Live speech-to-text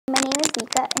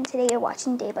Lika, and today you're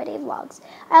watching DaybyDayVlogs.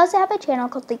 I also have a channel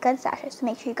called Lika and Sasha, so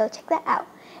make sure you go check that out.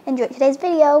 Enjoy today's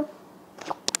video.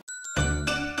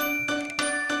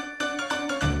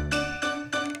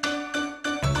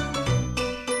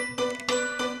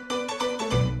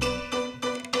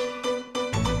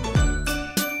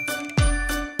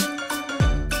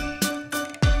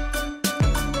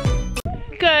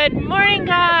 Good morning,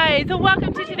 guys.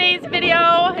 Welcome to today's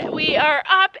video. We are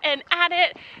up and at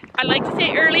it. I like to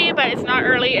say early, but it's not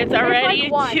early. It's already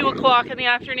like 2 o'clock in the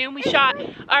afternoon. We shot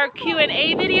our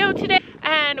Q&A video today,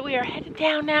 and we are headed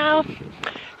down now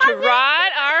to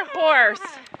ride our horse.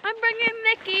 I'm bringing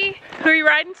Nikki. Who are you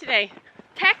riding today?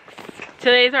 Tex.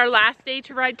 Today's our last day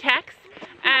to ride Tex.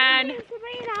 And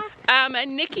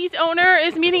Nikki's owner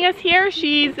is meeting us here.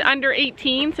 She's under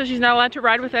 18, so she's not allowed to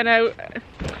ride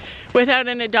without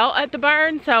an adult at the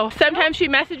barn. So sometimes she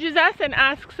messages us and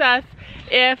asks us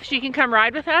if she can come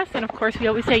ride with us, and of course we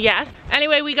always say yes.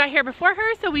 Anyway, we got here before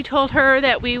her, so we told her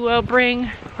that we will bring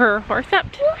her horse up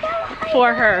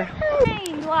for her.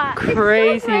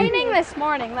 Crazy. It's raining this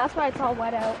morning, that's why it's all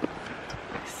wet out.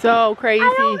 So crazy.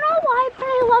 I don't know why, but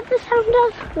I love the sound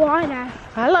of water.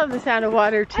 I love the sound of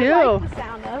water too. I like the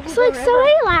sound of it's like so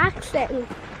relaxing.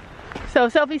 So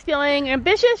Sophie's feeling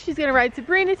ambitious. She's gonna ride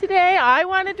Sabrina today. I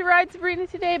wanted to ride Sabrina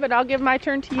today, but I'll give my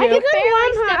turn to you.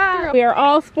 We are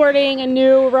all sporting a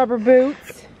new rubber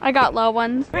boots. I got low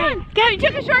ones. Run! Gabby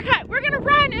took a shortcut. We're gonna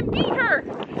run and beat her.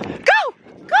 Go!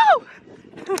 Go!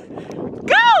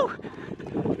 Go!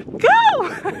 Go!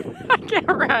 I can't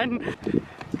run.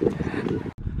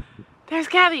 There's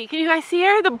Gabby. Can you guys see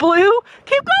her? The blue?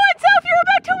 Keep going, Sophie. You're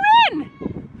about to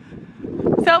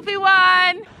win. Sophie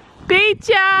won. Beat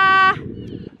ya!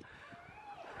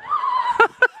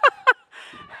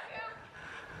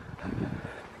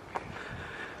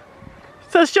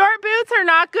 So short boots are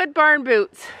not good barn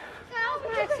boots. That was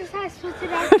my exercise for today.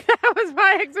 That was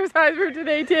my exercise for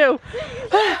today too.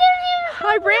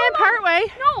 I ran part way.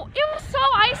 No, it was so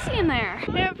icy in there.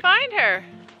 Can't find her.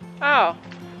 Oh.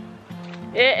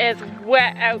 It is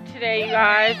wet out today, you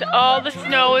guys. All the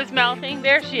snow is melting.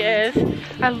 There she is.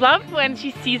 I love when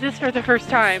she sees us for the first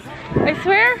time. I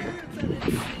swear,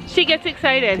 she gets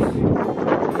excited.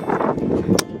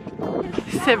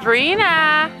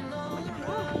 Sabrina.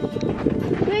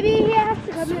 Maybe he has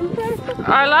to come in first.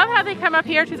 I love how they come up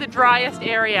here to the driest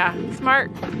area. Smart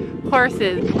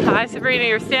horses. Hi, Sabrina.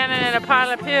 You're standing in a pile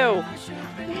of poo.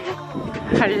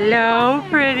 Hello,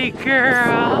 pretty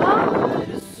girl.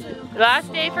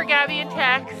 Last day for Gabby and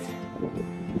Tex.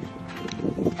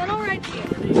 Then I'll ride you.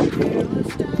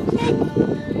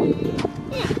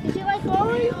 Did you like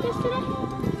going yesterday?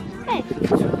 Hey.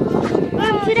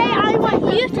 Today I want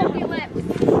you to be lips.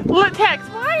 Look, Tex,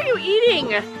 why are you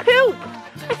eating poop?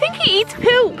 I think he eats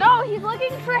poop. No, he's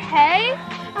looking for hay,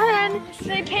 and then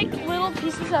they pick little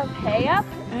pieces of hay up.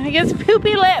 And he gets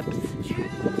poopy lips.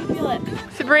 Poopy lips.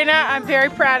 Sabrina, I'm very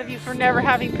proud of you for never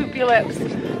having poopy lips.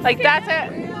 Like that's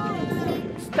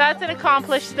an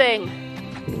accomplished thing.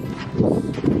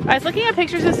 I was looking at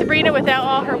pictures of Sabrina without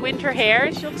all her winter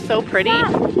hair. She looks so pretty.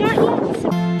 I'm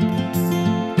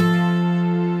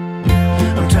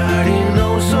tired in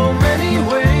oh so many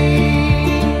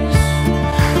ways.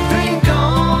 Been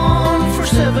gone for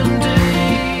 7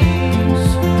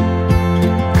 days.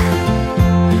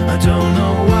 I don't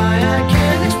know why I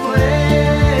can't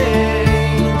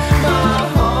explain. My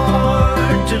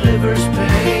heart delivers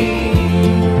pain.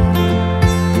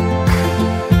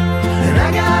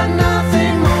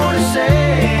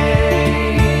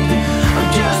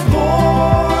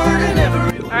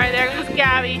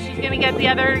 Get the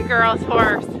other girl's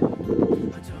horse.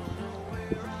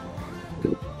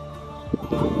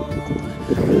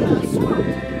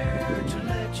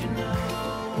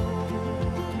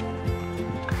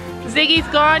 Ziggy's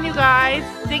gone, you guys.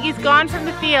 Ziggy's gone from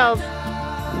the field.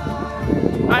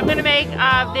 I'm gonna make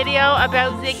a video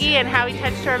about Ziggy and how he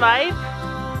touched her life.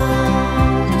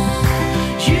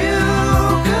 You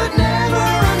could never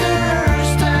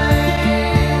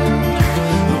understand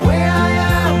the way I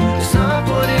am. It's not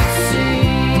what it seems.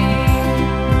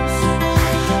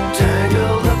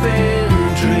 Tangled up in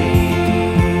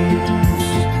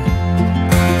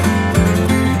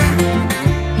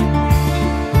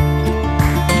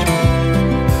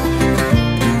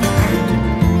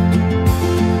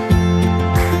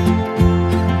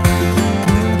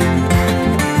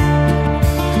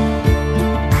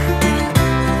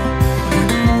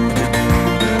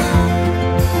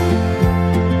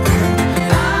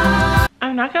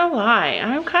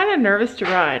I'm kind of nervous to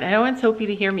ride. I don't want Sophie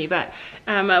to hear me, but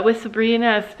with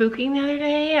Sabrina spooking the other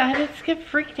day, I just get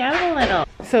freaked out a little.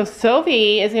 So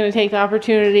Sophie is going to take the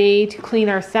opportunity to clean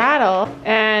our saddle,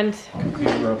 and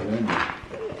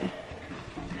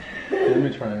Let me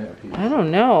try it. I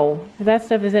don't know if that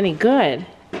stuff is any good.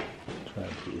 Try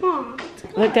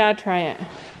it. Let Dad try it.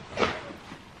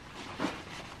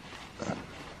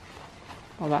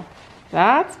 Hold on.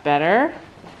 That's better.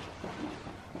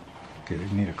 Okay, you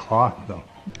need a cloth though.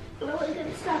 Really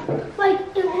good stuff. Like,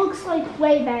 it looks like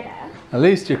way better. At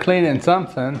least you're cleaning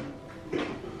something.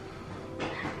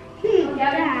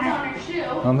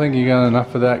 I don't think you got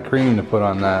enough of that cream to put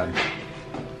on that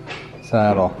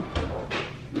saddle.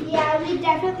 Yeah, we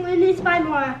definitely need to buy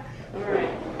more.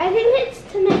 I think it's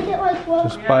to make it like look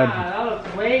Just buy. that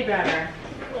looks way better.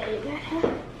 way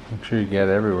better. Make sure you get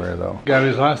everywhere though.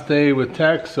 Gabby's last day with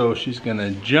Tex, so she's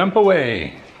gonna jump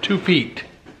away. 2 feet.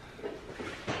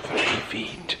 3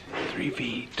 feet. 3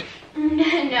 feet.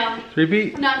 No, 3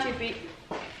 feet? not 2 feet.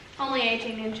 Only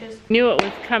 18 inches. Knew it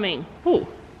was coming. Ooh.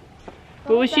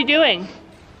 What was she doing?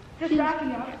 Just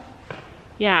backing up.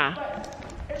 Yeah.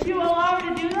 If you allow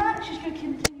her to do that, she's going to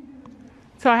continue.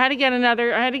 So I had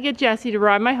to get Jessie to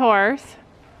ride my horse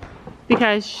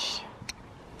because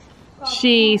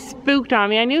she spooked on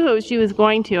me. I knew she was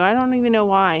going to. I don't even know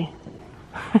why.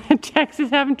 Tex is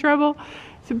having trouble.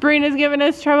 Sabrina's giving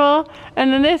us trouble.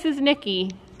 And then this is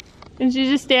Nikki. And she's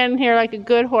just standing here like a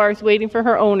good horse waiting for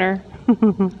her owner.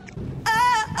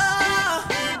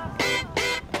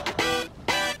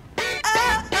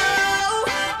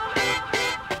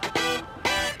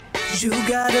 You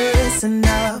gotta listen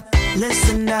up,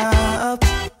 listen up.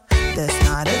 There's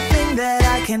not a thing that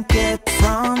I can't get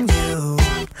from you.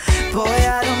 Boy,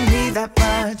 I don't need that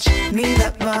much, need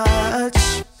that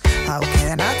much. How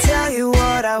can I tell you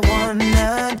what I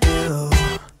wanna do?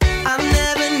 I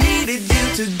never needed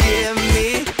you to give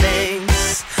me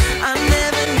things. I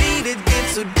never needed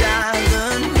gifts or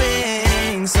diamond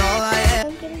rings. All I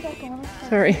ever.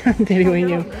 Sorry, I'm dating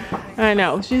you. I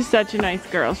know, she's such a nice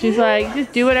girl. She's like,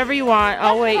 just do whatever you want.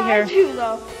 I'll wait here. Too,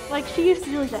 though. Like, she used to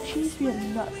be like that. She used to be a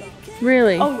nut, though.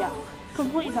 Really? Oh, yeah.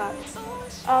 Complete nuts.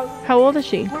 How old is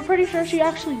she? We're pretty sure she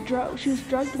actually she was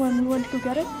drugged when we went to go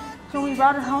get it. So when we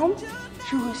brought her home,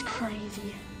 she was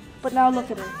crazy. But now look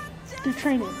at her. They're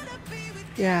training.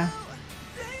 Yeah.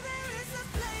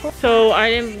 So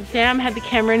Sam had the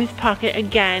camera in his pocket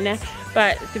again,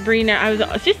 but Sabrina, I was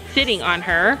just sitting on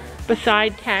her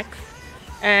beside Tex,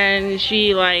 and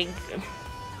she like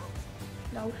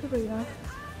No, Sabrina.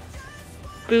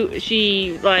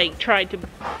 she like tried to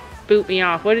boot me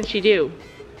off. What did she do?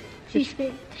 She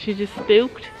spooked. She just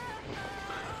spooked.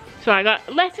 So I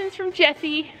got lessons from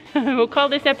Jessie. We'll call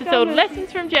this episode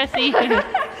Lessons from Jessie.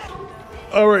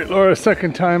 All right, Laura,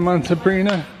 second time on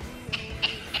Sabrina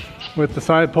with the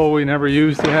side pole we never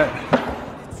used yet.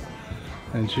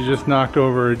 And she just knocked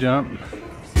over her jump.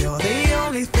 You're the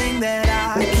only thing that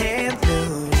I can't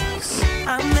lose.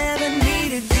 I never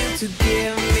needed you to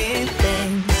give me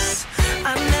things.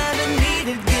 I never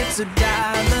needed gifts or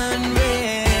diamond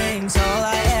rings. All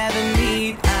I ever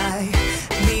need,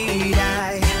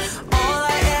 all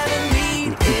I ever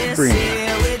need is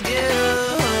here with you.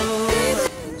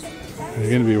 Are you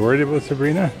gonna be worried about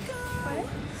Sabrina?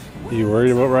 Are you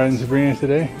worried about riding Sabrina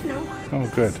today? No. Oh,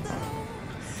 good.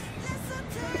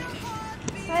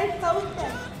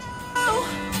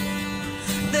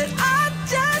 That I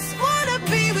just wanna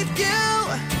be with you.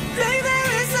 Baby,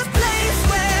 there is a place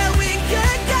where we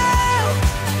can go,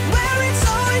 where it's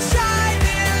always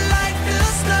shining like the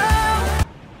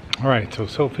snow. All right, so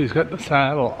Sophie's got the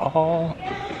saddle all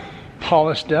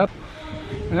polished up,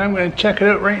 and I'm gonna check it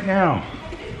out right now.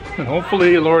 And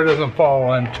hopefully Laura doesn't fall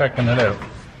while I'm checking it out,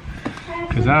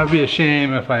 because that would be a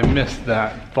shame if I missed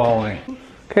that falling.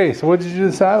 Okay, so what did you do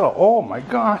to the saddle? Oh my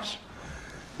gosh,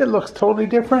 it looks totally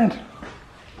different.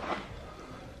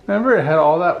 Remember it had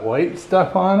all that white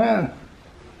stuff on it?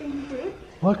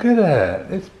 Mm-hmm. Look at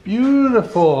it, it's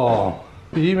beautiful.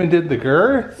 You even did the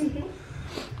girth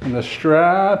and the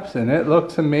straps, and it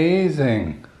looks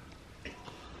amazing.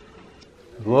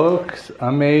 It looks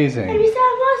amazing. Maybe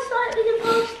that was slightly to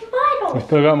post the Bible. We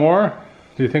still got more?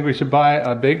 Do you think we should buy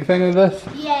a big thing of this?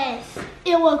 Yes.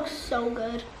 It looks so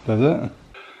good. Does it?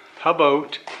 How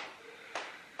about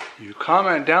you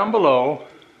comment down below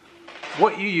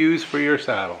what you use for your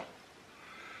saddle,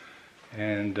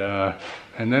 and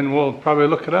then we'll probably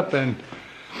look it up, and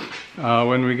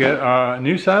when we get a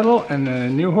new saddle and a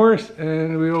new horse,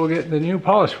 and we will get the new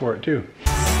polish for it too.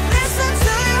 Listen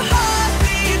to your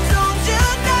heartbeat, don't you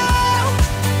know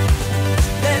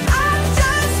that I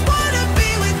just wanna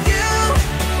be with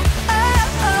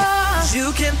you.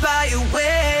 You can buy your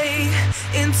way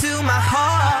into my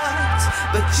heart,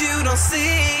 but you don't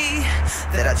see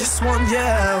that I just want you.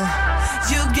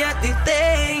 You get me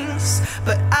things,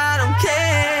 but I don't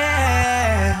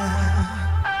care.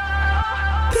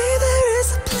 Babe, there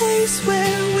is a place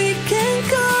where we can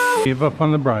go. Give up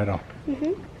on the bridal.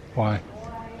 Why?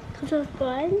 Because it was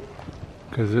fun.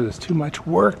 Because it was too much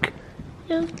work.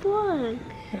 It was fun.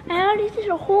 I already did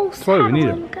a whole set. Chloe,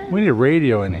 we need a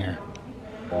radio in here.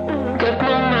 I'm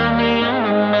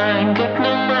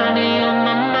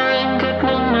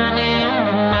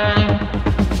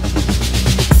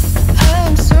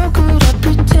so good at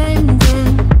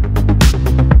pretending.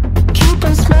 Keep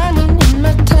on smiling in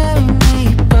my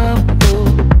tiny bubble,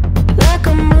 like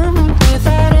a movie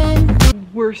without ending.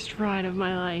 Worst ride of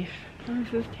my life.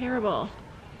 This is terrible.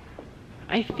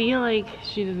 I feel like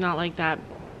she does not like that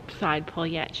side pull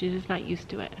yet. She's just not used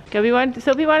to it. Sophie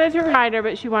wanted to ride her,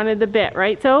 but she wanted the bit,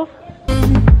 right, Soph?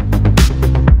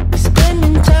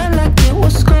 Spending time like it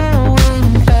was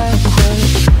going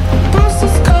backwards.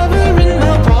 Posters covering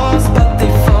my walls, but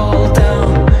they fall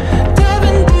down.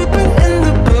 Diving deeper in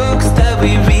the books that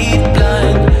we read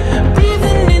blind.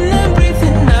 Breathing in and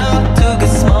breathing out to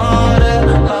get smarter.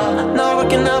 Not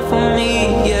working out for me,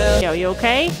 yeah. Yo, you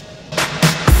okay?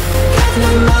 Got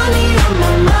no money on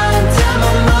my mind. Tell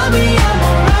my mommy I'm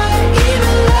alright.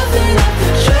 Even laughing at the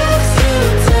tricks you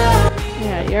tell me.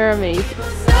 Yeah, you're amazing.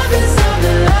 Surface of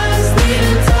the lies,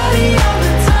 needing tidy all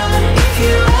the time. If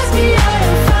you ask me, I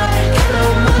am fine. Got no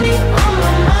money on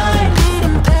my mind.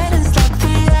 Reading patterns like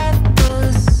the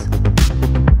apples.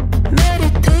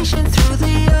 Meditation through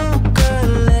the yoga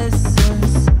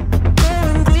lessons.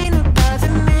 Going greener by the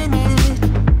minute.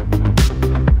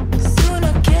 Soon I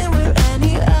can't wear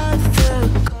any other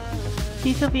color.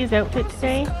 See Sophia's outfit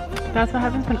today? That's what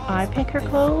happens when I pick her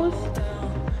clothes.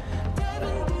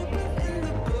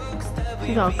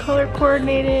 She's all color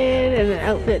coordinated and an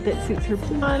outfit that suits her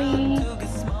body.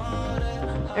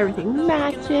 Everything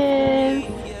matches.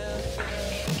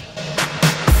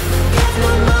 Got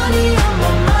no money on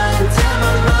my mind. Tell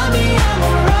my mommy I'm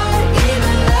alright.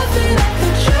 Even laughing at the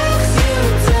tricks you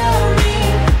tell me.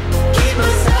 Keep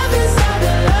myself inside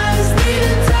the lies.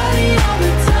 Needing tidy all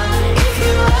the time. If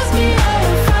you ask me, I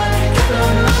am fine. Got no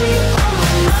money on my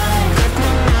mind. Got no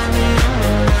money on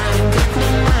my mind. Got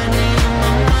no money on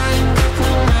my mind. Got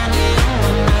no money on my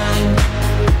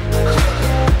mind.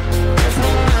 Got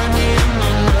no money on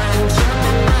my mind. Tell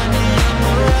my mommy I'm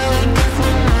alright. Got no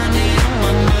money on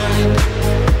my mind.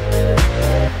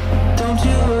 Don't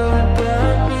you worry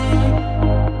about me.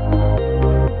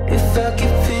 If I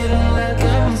keep feeling like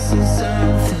I'm missing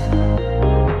something,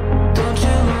 don't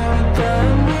you worry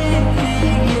about me,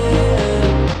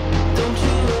 yeah. Don't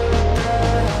you worry about me.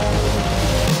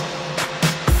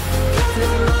 Got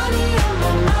no money on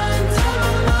my mind. Tell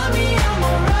my mommy I'm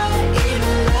alright.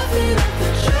 Even laughing at the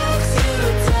tricks you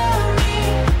tell me.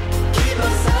 Keep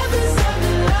myself inside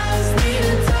the lies.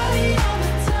 Needing tidy all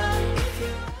the time.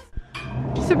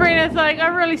 If you Sabrina's like,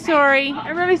 I'm really sorry.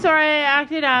 I'm really sorry I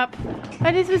acted up.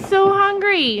 I just was so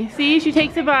hungry. See, she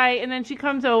takes a bite and then she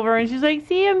comes over and she's like,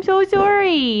 see, I'm so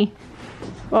sorry.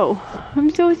 Oh,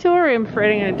 I'm so sorry. I'm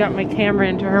afraid I'm gonna dump my camera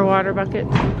into her water bucket.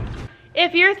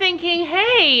 If you're thinking,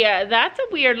 hey, that's a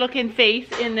weird looking face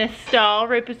in this stall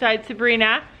right beside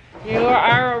Sabrina, you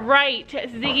are right.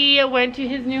 Ziggy went to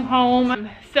his new home.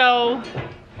 So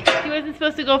he wasn't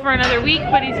supposed to go for another week,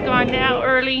 but he's gone now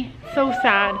early. So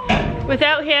sad.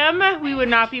 Without him, we would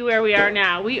not be where we are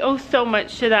now. We owe so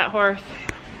much to that horse.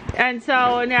 And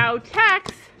so now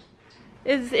Tex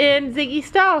is in Ziggy's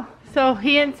stall. So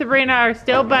he and Sabrina are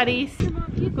still buddies.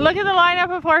 Look at the lineup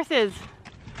of horses.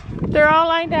 They're all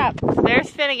lined up. There's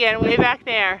Finnegan way back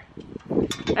there.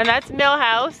 And that's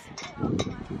Millhouse.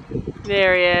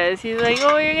 There he is. He's like,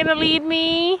 oh, you're gonna lead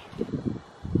me?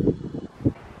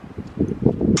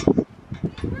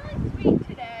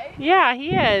 Yeah,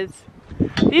 he is.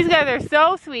 These guys are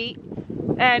so sweet.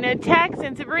 And Tex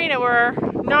and Sabrina were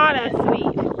not as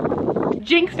sweet.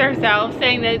 Jinxed ourselves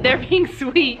saying that they're being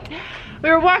sweet. We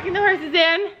were walking the horses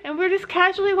in and we were just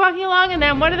casually walking along, and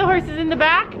then one of the horses in the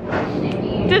back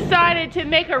decided to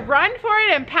make a run for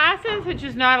it and pass us, which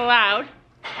is not allowed.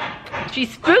 She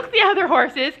spooked the other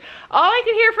horses. All I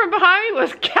could hear from behind me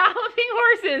was galloping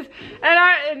horses.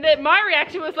 And my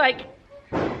reaction was like,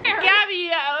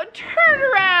 Gabby turned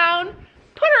around,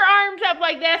 put her arms up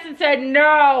like this and said,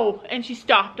 no. And she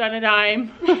stopped on a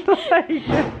dime. Like,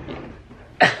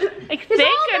 thank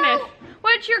goodness.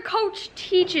 What your coach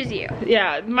teaches you.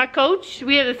 Yeah, my coach,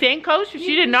 we have the same coach, but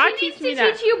she did not teach me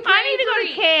that. Teach you I need to go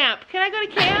to camp. Can I go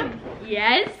to camp?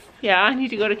 Yes. Yeah, I need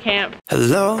to go to camp.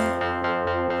 Hello,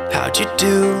 how'd you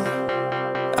do?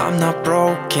 I'm not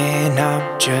broken,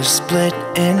 I'm just split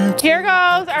in two. Here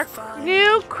goes our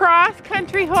new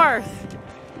cross-country horse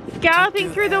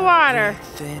galloping through the water.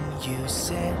 You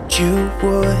said you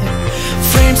would.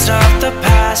 Frames of the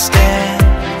past and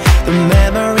the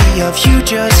memory of you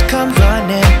just come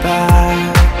running by.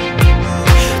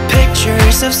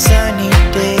 Pictures of sunny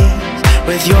days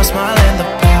with your smile in the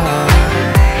bar.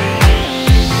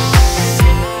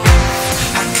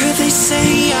 How could they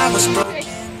say I was broken?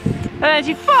 And then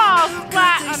she falls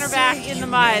flat on her back in the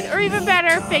mud, or even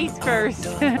better, face first.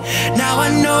 Now I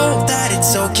know that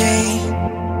it's okay.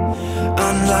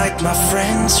 Unlike my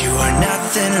friends, you are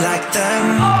nothing like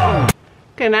them.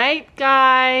 Good night,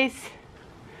 guys.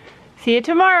 See you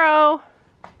tomorrow.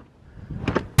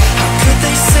 How could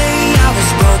they say I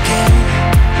was broken?